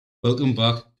Welcome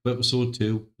back to episode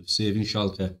 2 of Saving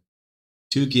Schalke.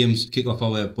 Two games to kick off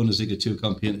our Bundesliga 2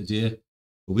 campaign today.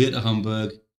 Away to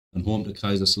Hamburg and home to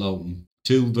Kaiserslautern.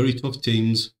 Two very tough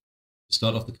teams to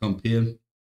start off the campaign.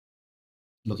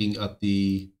 Looking at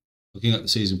the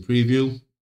season preview,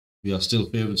 we are still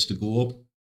favourites to go up.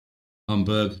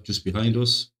 Hamburg just behind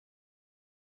us.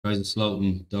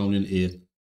 Kaiserslautern down in 8th. In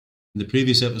the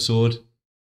previous episode,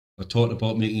 I talked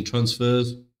about making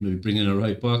transfers, maybe bringing a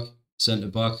right back, centre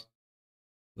back.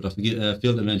 But I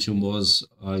failed to mention was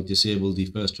I disabled the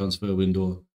first transfer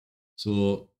window.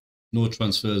 So no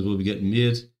transfers will be getting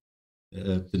made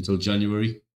until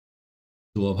January.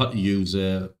 So I've had to use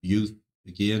youth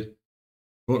again.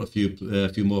 Brought a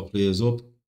few more players up.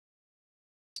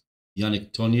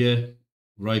 Yannick Tonye,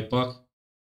 right back.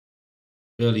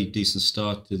 Fairly decent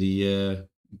start to the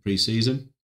pre-season.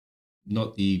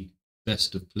 Not the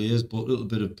best of players, but a little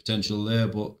bit of potential there.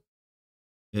 But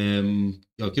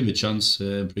I'll give him a chance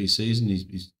in pre-season.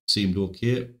 He seemed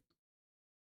okay.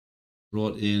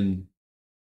 Brought in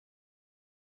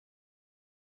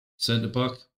centre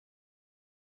back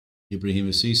Ibrahim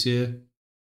Cisse,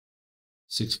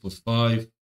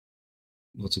 6'5",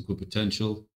 lots of good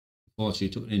potential. Unfortunately,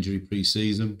 took an injury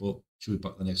pre-season, but should be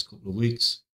back the next couple of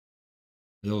weeks.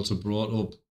 They also brought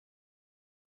up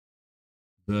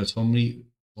Bert Homney,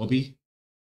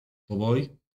 Boboy,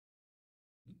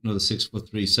 another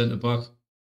 6'3" centre back,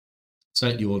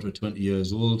 slightly older at 20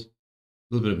 years old, a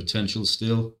little bit of potential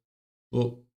still,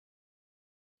 but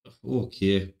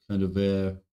okay kind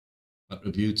of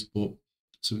attributes, but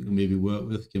something to maybe work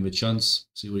with, give him a chance,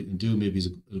 see what he can do. Maybe he's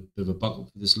a bit of a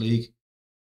backup for this league,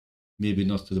 maybe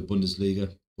not for the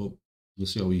Bundesliga, but we'll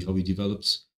see how he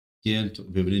develops. Again, took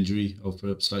a bit of an injury, out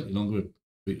for slightly longer,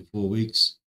 3 to 4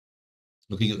 weeks.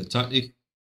 Looking at the tactic,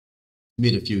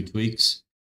 made a few tweaks.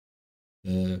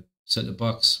 Centre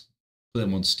backs, put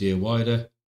them on steer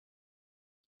wider,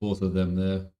 both of them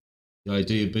there. The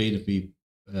idea being if we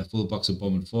full backs are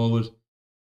bombing forward,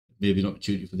 maybe an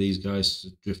opportunity for these guys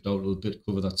to drift out a little bit,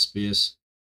 cover that space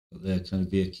that they're kind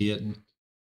of vacating.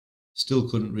 Still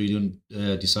couldn't really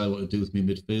decide what to do with my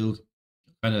midfield.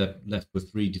 Kind of left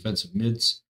with 3 defensive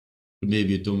mids. Could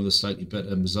maybe have done with a slightly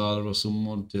better Mazzala or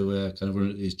someone to kind of run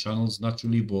into these channels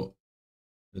naturally, but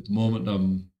at the moment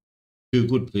I'm 2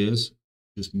 good players,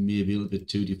 just maybe a little bit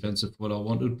too defensive for what I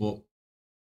wanted, but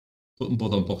put them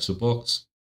both on box to box,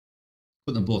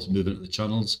 put them both moving into the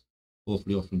channels,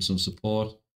 hopefully offering some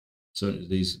support. Certainly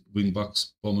these wing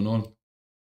backs bombing on.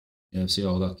 Yeah, see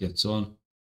how that gets on.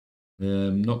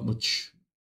 Not much,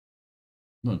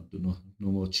 no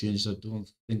more changes I don't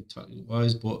think tactical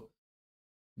wise, but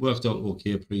worked out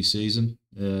okay pre-season.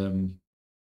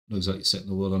 Not exactly setting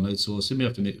the world on light, so I may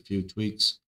have to make a few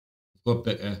tweaks. I've got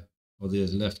better or the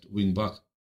left wing back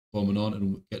bombing on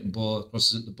and getting ball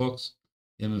crosses into the box,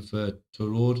 aiming for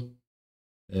Road.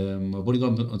 I've only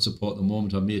got him on support at the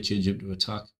moment. I may change him to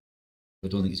attack. I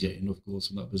don't think he's getting enough goals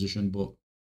from that position, but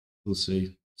we'll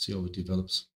see how it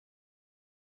develops.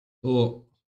 So,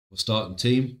 our starting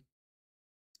team.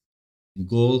 In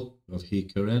goal, we have He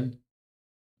Karen.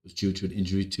 It was due to an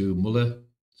injury to Muller,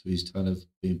 so he's kind of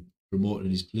been promoted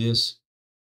in his place.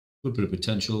 Good bit of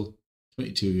potential,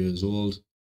 22 years old.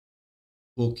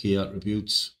 Okay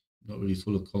attributes, not really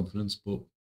full of confidence, but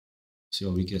see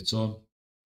how he gets on.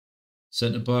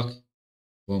 Centre back,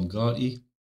 Baumgartly,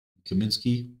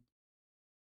 Kaminski.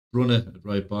 Brunner at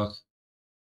right back.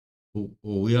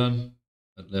 Owian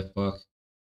at left back.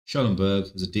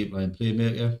 Schallenberg is a deep line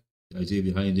playmaker. The idea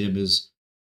behind him is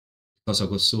because I've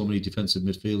got so many defensive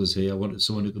midfielders here, I wanted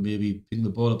someone who could maybe ping the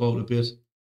ball about a bit.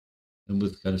 And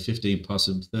with kind of 15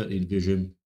 passing, 13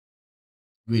 vision,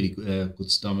 really good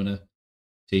stamina,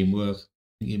 teamwork.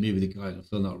 I think he may be the guy to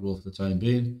fill that role for the time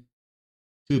being.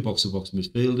 2 box-to-box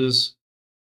midfielders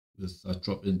with that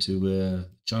drop into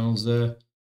channels there.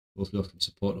 Hopefully offering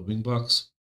support to wing backs.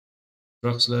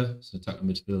 Draxler is an attacking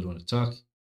midfielder on attack.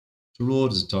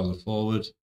 Road is a target forward,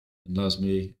 and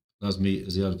Lasme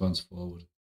is the advanced forward.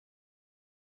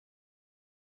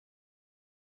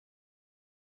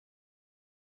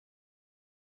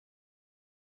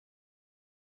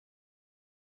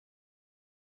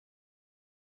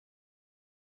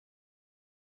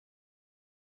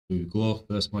 Here we go,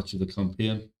 first match of the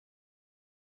campaign.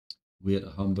 Away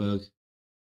at Hamburg.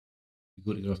 We've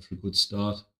got to get off to a good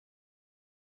start.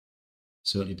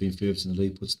 Certainly being favourites in the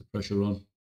league puts the pressure on.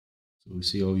 So we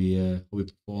see how we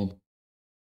perform.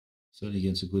 Certainly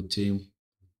against a good team.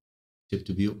 Tip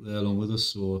to be up there along with us,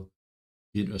 so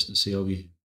be interesting to see how we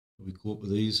cope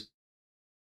with these.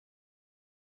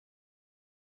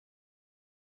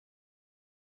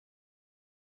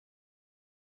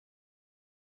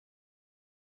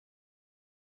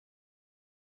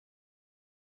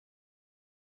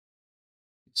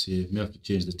 See, may have to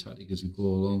change the tactic as we go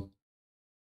along.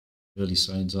 Early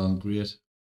signs aren't great.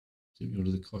 Seem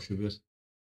under the cosh a bit.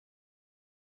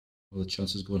 All the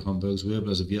chances going Hamburg's way, but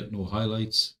as of yet, no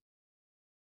highlights.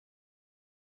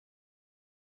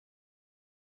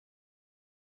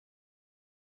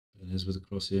 And here's with the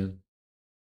cross in.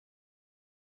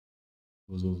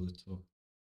 Goes over the top.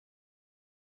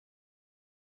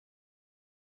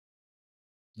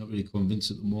 Not really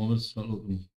convinced at the moment. It's not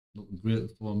looking great,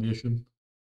 the formation.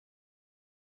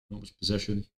 Not much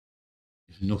possession.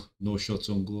 No shots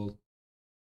on goal.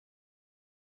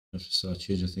 Have to start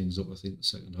changing things up, I think, the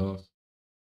second half.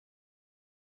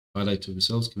 Highlight to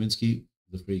ourselves, Kaminski,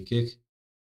 the free kick.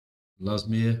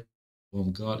 Lasmir,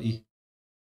 Baumgarty.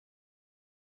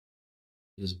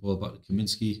 There's the ball back to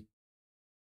Kaminski.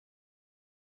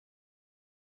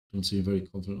 Don't seem very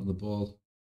confident on the ball.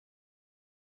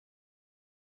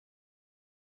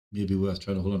 Maybe worth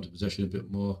trying to hold on to possession a bit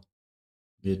more.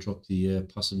 May drop the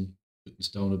passing quickness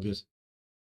down a bit.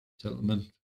 Teltman,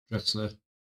 Drexler.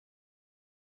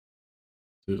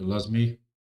 Through to Lasmi.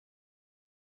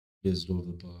 Plays it over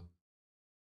the bar.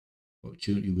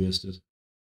 Opportunity wasted.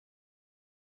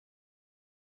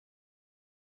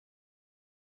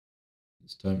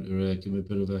 It's time to give me a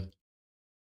bit of a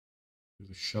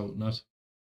shout on that.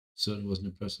 Certainly wasn't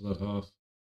impressed with that half.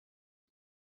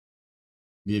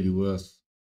 Maybe worth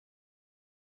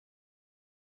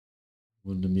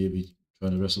wonder maybe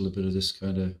trying to wrestle a bit of this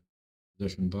kind of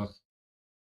possession back.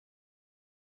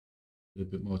 A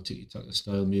bit more tiki-taka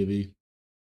style maybe.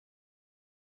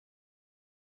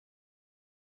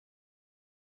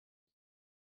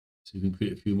 See if we can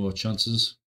create a few more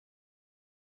chances.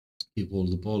 Keep hold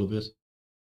of the ball a bit.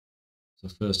 The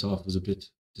first half was a bit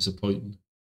disappointing.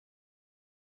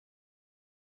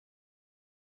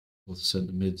 Both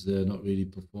centre mids there not really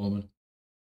performing.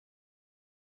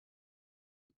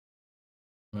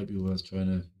 Might be worth trying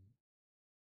to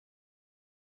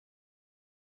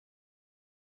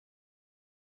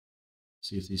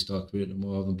see if they start creating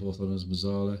more of them, both on as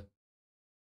Mazzala.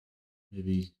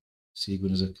 Maybe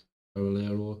Seguin as a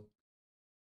Carolero.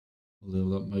 Although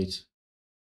that might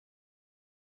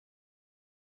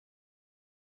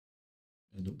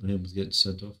end up with him getting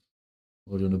sent off.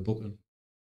 Already on a booking.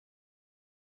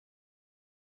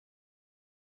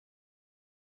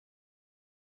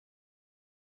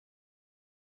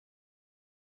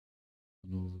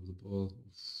 And over the ball.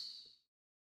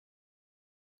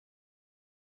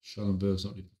 Schallenberg's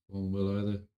not really performing well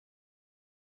either.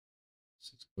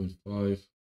 6.5.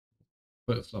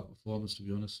 Quite a flat performance, to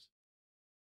be honest.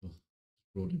 Oh,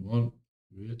 brought him on.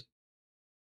 Great.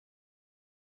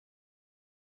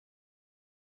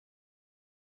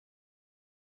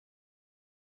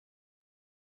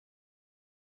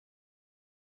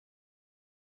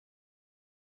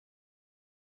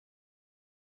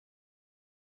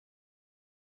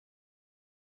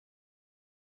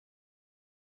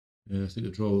 Yeah, I think a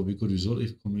draw would be a good result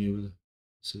if coming here with a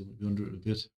so we'll be under it a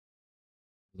bit.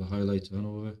 With a highlight to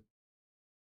Hanover.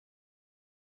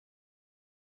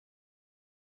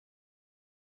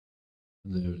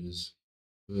 And there it is.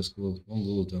 First goal, one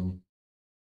goal down.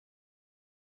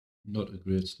 Not a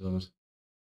great start.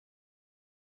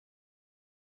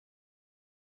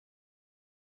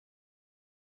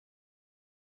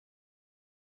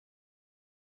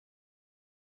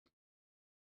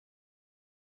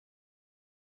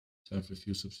 Time for a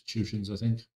few substitutions, I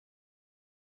think.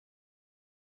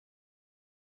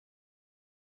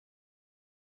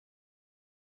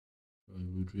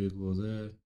 Rodrigo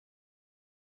there.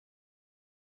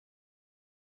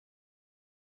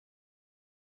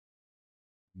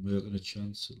 Making a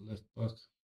chance at left back.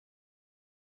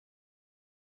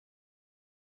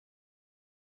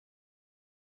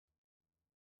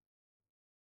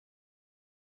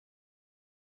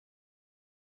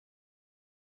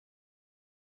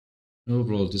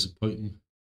 Overall disappointing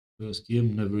first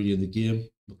game, never really in the game,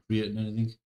 not creating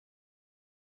anything.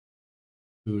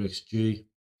 Poor XG.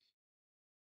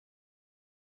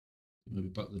 Maybe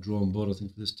back to the drawing board, I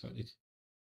think, for this tactic.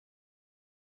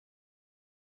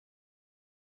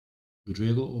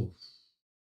 Rodrigo, oh.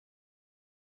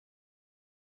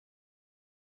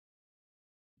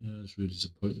 Yeah, it's really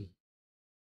disappointing.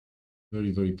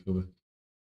 Very, very poor.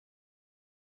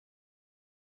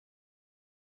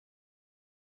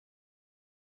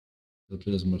 The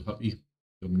players are not happy.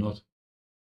 I'm not.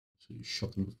 Absolutely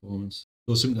shocking performance.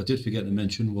 So something I did forget to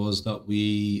mention was that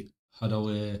we had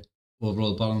our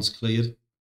overall balance cleared.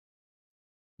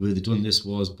 The way they done this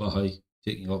was by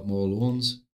taking out more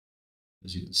loans.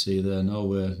 As you can see there now,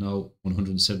 we're now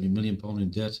 £170 million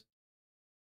in debt.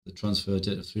 The transfer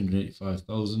debt of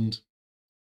 385,000.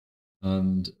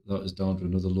 and that is down to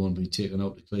another loan being taken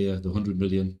out to clear the 100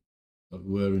 million that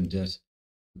we were in debt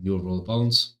with the overall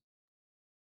balance.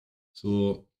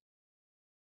 So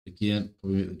again,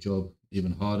 probably make the job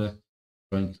even harder,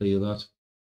 try and clear that,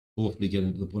 hopefully get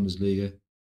into the Bundesliga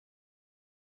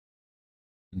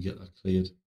and get that cleared.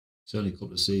 Certainly a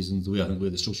couple of seasons. The way I think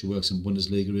the structure works in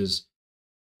Bundesliga is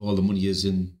all the money is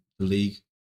in the league.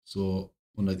 So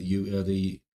unlike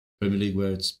the Premier League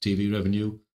where it's TV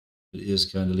revenue, it is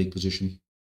kind of league position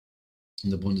in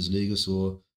the Bundesliga.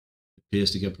 So it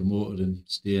pays to get promoted and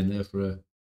stay in there for a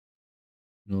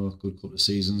a good couple of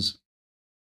seasons.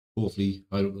 Hopefully,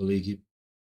 higher up the league you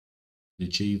can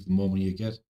achieve, the more money you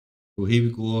get. So here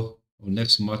we go. Our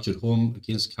next match at home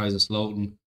against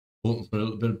Kaiserslautern. Hoping for a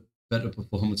little bit better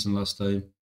performance than last time.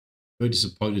 Very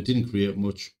disappointed. Didn't create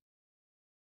much.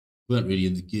 Weren't really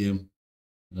in the game.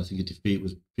 And I think a defeat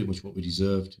was pretty much what we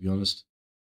deserved, to be honest.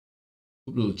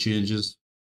 A couple of little changes.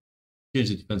 Change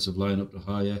the defensive line up to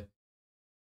higher.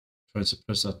 Try and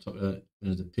suppress that top end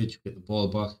of the pitch. Get the ball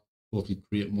back. Hopefully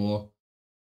create more.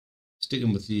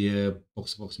 Sticking with the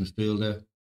box-to-box midfielder.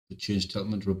 To change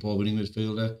Teltman to a ball-winning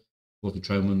midfielder. Hopefully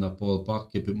try and win that ball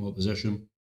back. Get a bit more possession.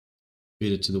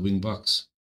 Feed it to the wing-backs.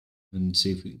 And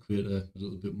see if we can create a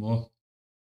little bit more.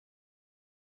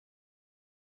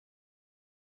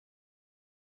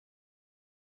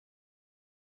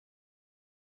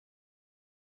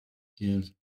 Again,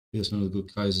 facing another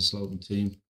good Kaiserslautern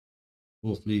team.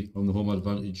 Hopefully on the home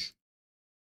advantage,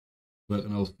 work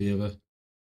in our favour.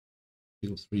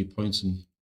 Pick up 3 points and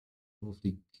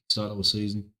hopefully start our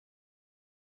season.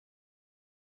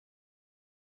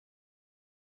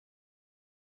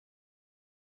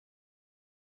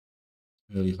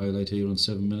 Early highlight here on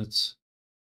 7 minutes.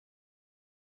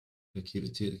 They keep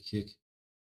it, take the kick.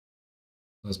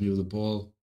 Lasme with the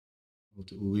ball. Out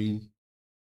to Uween.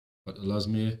 Back to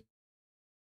Lasme.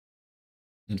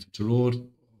 Then for Terode.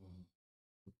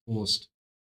 Post.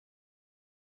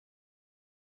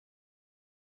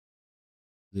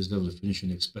 This level of finishing,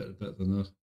 expected better than that.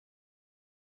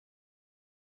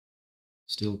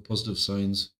 Still positive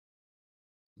signs.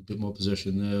 A bit more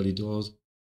possession there, early doors.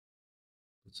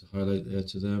 It's a highlight there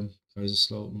to them.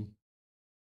 Kaiserslautern.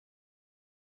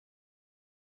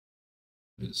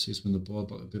 Let's see us win the ball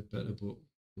back a bit better, but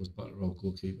goes back to our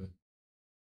goalkeeper.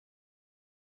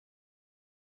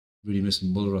 Really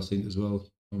missing Muller, I think, as well.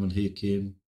 Roman here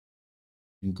came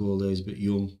in goal there. He's a bit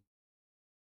young.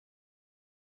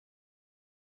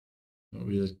 Not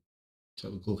really the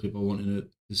type of goalkeeper I want in at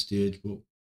this stage, but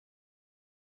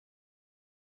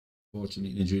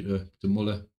fortunately, an injury to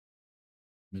Muller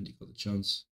meant he got the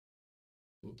chance.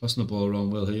 But passing the ball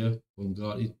around well here.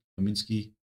 Baumgartly,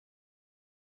 Kaminski.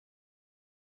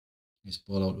 Nice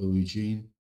ball out to Eugene.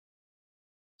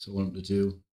 So I want him to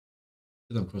do.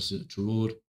 Get them across it to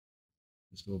Terode.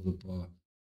 Just over the bar.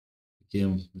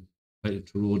 Again, with height of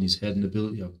Terode and his head and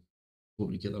ability, I'm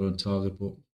hoping to get that on target,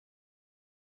 but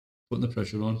putting the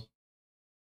pressure on.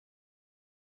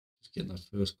 Just getting that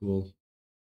first goal.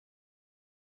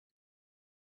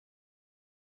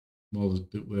 I'm always a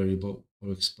bit wary about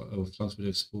our flanks being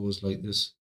exposed like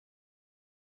this.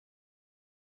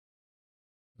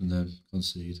 And then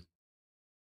concede.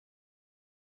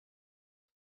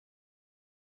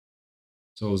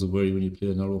 It's always a worry when you play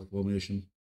a narrow formation.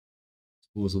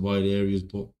 Expose the wide areas,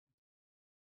 but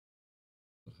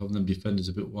having them defenders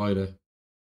a bit wider.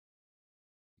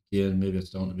 Again, maybe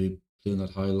it's down to me playing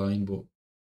that high line, but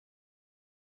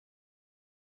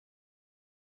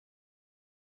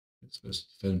it's supposed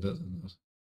to defend better than that.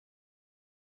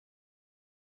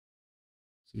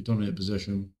 So we dominate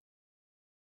possession.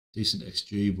 Decent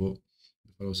XG, but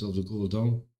we find ourselves a goal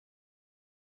down.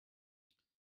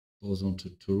 Ball's on to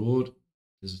Terode.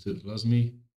 Gives it to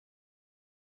Lasme.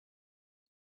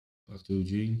 Back to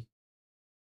Eugene.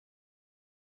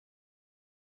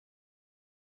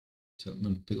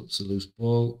 Teltman pick up the loose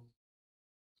ball.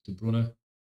 To Brunner.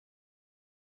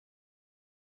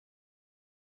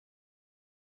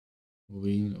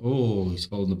 Oh, he's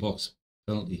fouled in the box.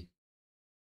 Penalty.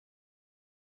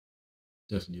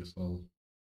 Definitely a foul.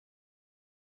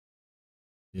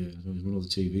 Yeah, he's run off the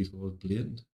TV for it.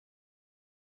 Blatant.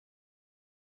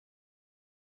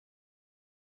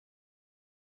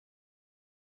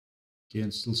 Again,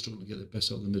 still struggling to get the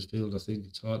best out of the midfield. I think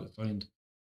it's hard to find.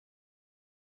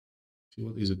 See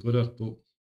what these are good at, but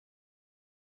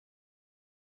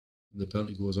the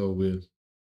penalty goes our way.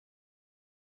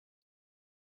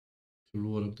 To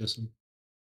Road, I'm guessing.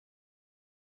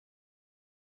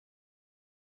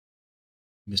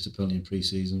 Missed a penalty in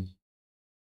pre-season.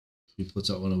 He puts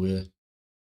that one away.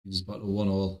 He's back to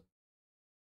 1-1.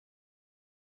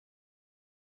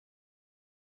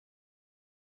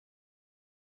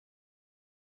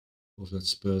 Hopefully that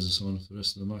spurs us on for the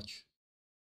rest of the match.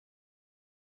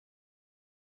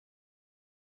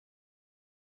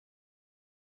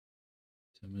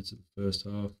 10 minutes of the first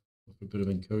half, for a bit of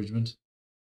encouragement.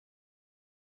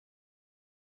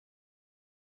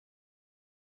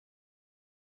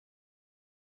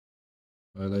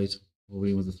 Highlight,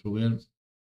 O'Ween with the throw in.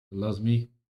 Lasme,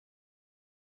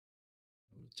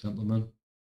 Templeman.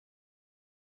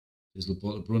 There's the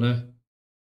ball to Brunner.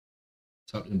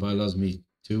 Tapped in by Lasme,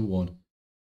 2-1.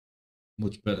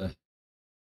 Much better.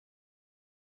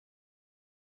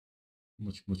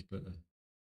 Much better.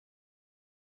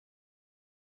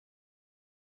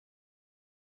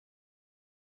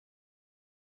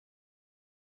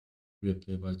 Great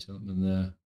play by Templeman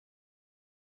there.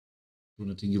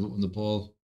 Brunner didn't give up on the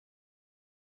ball.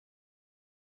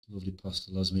 Lovely pass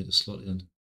to Lasme to slot in.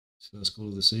 His first goal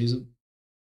of the season.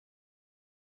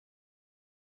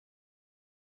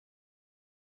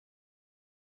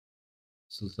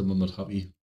 Still I'm not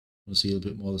happy. Want to see a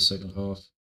bit more of the second half.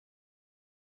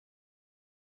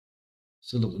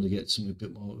 Still looking to get something a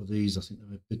bit more out of these. I think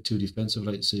they're a bit too defensive.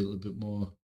 I'd like to see a little bit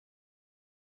more.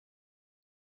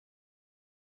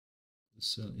 They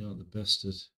certainly aren't the best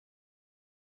at.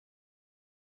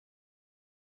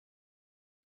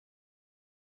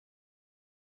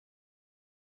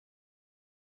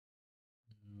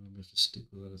 We have to stick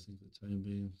with that, I think, for the time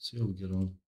being. See how we get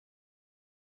on.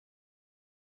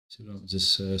 See what happens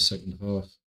this second half.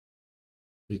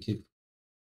 Free kick,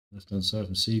 left hand side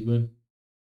from Seguin.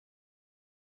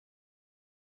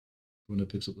 Brunner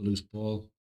picks up the loose ball.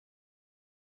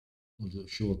 A little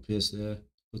short pace there.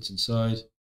 Puts inside.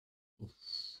 Oof.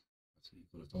 I think he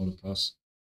could have found a pass.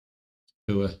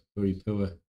 Poor, very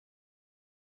poor.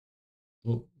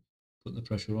 Oh, putting the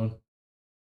pressure on.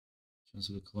 Chance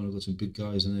of the corner, got some big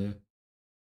guys in there.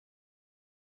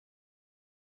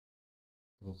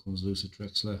 Ball comes loose at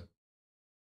Drexler.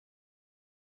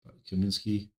 Back to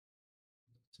Kaminsky.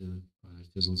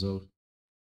 Fizzles out.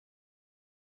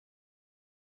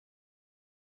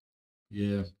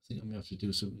 Yeah, I think I'm going to have to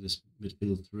do something with this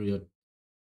midfield three. I'm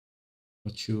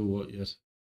not sure what yet.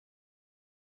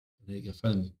 I think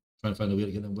try and find a way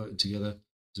to get them working together.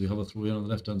 As we have a throw in on the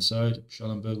left hand side.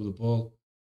 Schallenberg with the ball.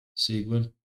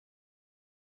 Seguin.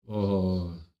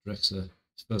 Oh, Drexler.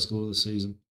 His first goal of the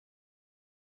season.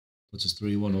 Puts us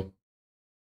 3-1 up.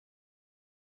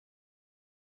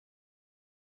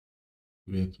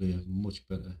 Great player. Much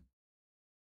better.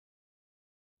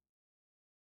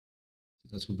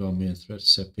 That's going to be our main threat.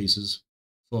 Set pieces.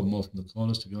 Thought more from the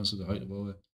corners, to be honest, with the height of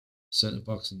our centre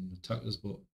backs and attackers,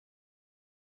 but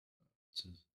it's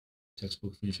a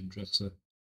textbook finish from Drexler.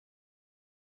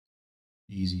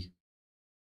 Easy.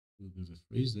 A little bit of a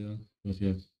freeze there. I don't know if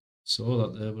you saw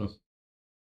that there, but I'm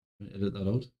going to edit that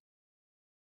out.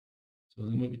 So I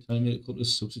think it might be time to make a couple of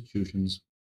substitutions.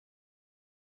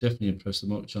 Definitely impressed the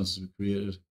amount of chances we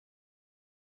created.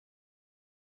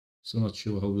 Still not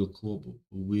sure how we'll cope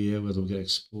whether we'll get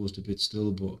exposed a bit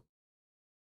still, but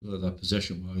that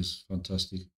possession wise,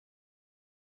 fantastic.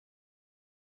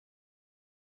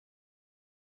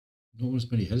 Not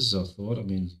as many headers as I thought. I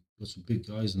mean, got some big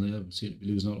guys in there. We seem to be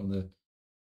losing out on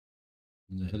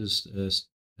the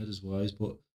headers wise,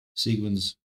 but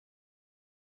Seguin's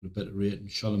got a better rate,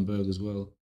 and Schallenberg as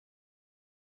well.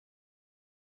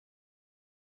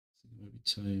 I think it might be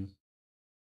time.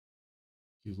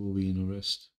 Give O'Ween a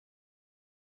rest.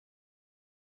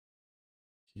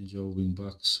 Change our wing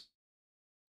backs.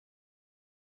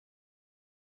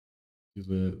 Give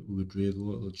Ugadrego a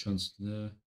little chance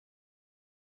there.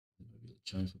 Maybe a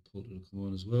chance for Poulter to come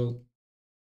on as well.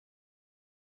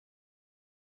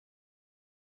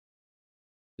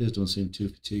 Players don't seem too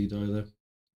fatigued either.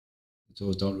 It's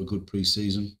always down to a good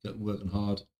pre-season, getting working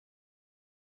hard.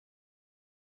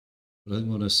 But I think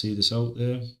we're going to see this out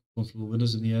there. Comfortable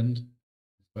winners in the end.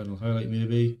 Final highlight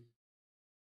maybe.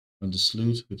 And a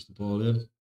Sloot, whips the ball in.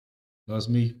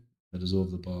 Lasme, headers over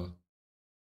the bar.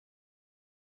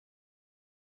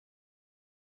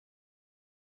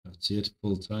 That's it,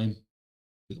 full time.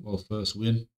 Pick up our first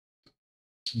win.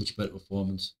 Much better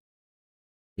performance.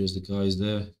 Here's the guys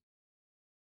there.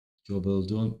 Job well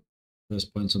done.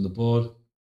 First points on the board.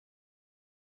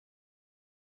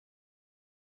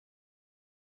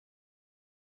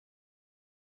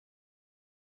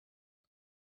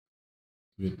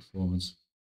 Great performance.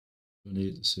 We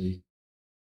need to see.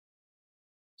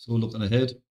 So looking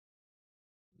ahead,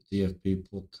 DFB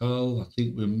Pokal. I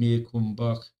think we may come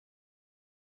back,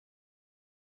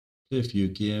 play a few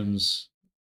games.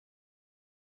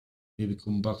 Maybe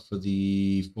come back for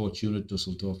the Fortuna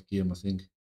Dusseldorf game, I think.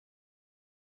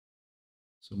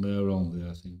 Somewhere around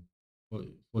there, I think.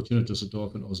 Fortuna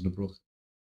Dusseldorf and Osnabrück.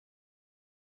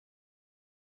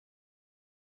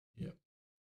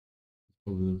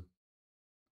 probably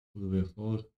the way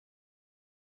forward.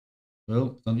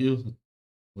 Well, thank you for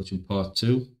watching part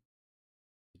 2.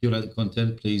 If you like the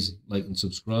content, please like and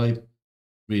subscribe.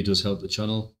 Really does help the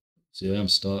channel. See, I am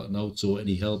starting out, so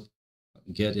any help I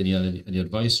can get, any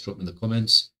advice, drop in the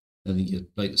comments. Anything you'd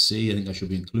like to see, I think I should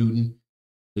be including,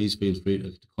 please feel free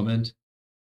to comment.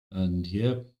 And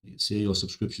yeah, you can see your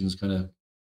subscriptions kind of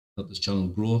help this channel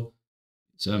grow.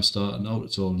 So I'm starting out,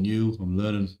 it's all new, I'm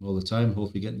learning all the time,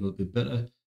 hopefully getting a little bit better.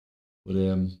 But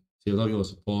see, without your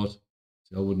support,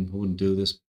 see, I wouldn't do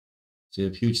this. So a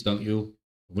huge thank you.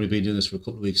 I've only been doing this for a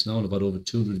couple of weeks now, and I've had over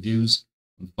 200 views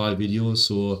on 5 videos,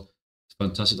 so it's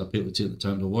fantastic that people take the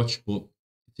time to watch. But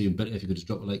it's even better if you could just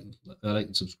drop a like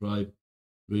and subscribe.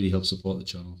 It really helps support the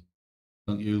channel.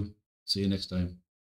 Thank you. See you next time.